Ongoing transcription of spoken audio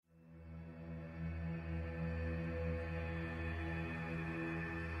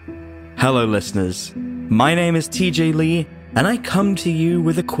Hello listeners, my name is TJ Lee, and I come to you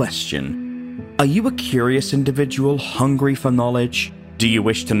with a question. Are you a curious individual hungry for knowledge? Do you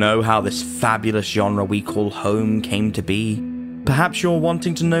wish to know how this fabulous genre we call home came to be? Perhaps you're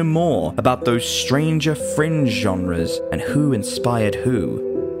wanting to know more about those stranger fringe genres and who inspired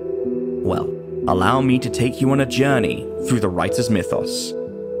who. Well, allow me to take you on a journey through the writer's mythos.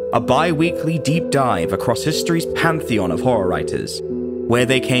 A bi-weekly deep dive across history's pantheon of horror writers. Where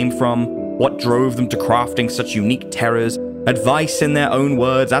they came from, what drove them to crafting such unique terrors, advice in their own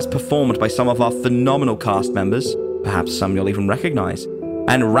words as performed by some of our phenomenal cast members, perhaps some you'll even recognize,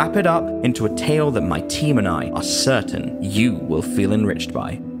 and wrap it up into a tale that my team and I are certain you will feel enriched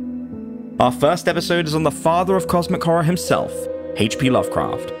by. Our first episode is on the father of cosmic horror himself, H.P.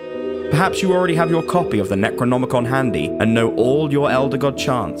 Lovecraft. Perhaps you already have your copy of the Necronomicon handy and know all your Elder God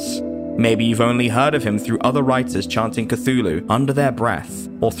chants. Maybe you've only heard of him through other writers chanting Cthulhu under their breath,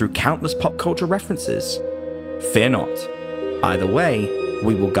 or through countless pop culture references. Fear not. Either way,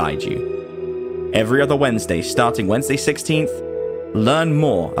 we will guide you. Every other Wednesday, starting Wednesday 16th, learn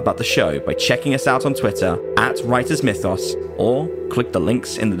more about the show by checking us out on Twitter @WritersMythos, or click the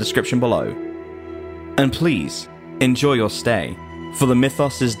links in the description below. And please, enjoy your stay, for the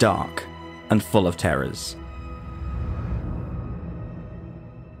mythos is dark and full of terrors.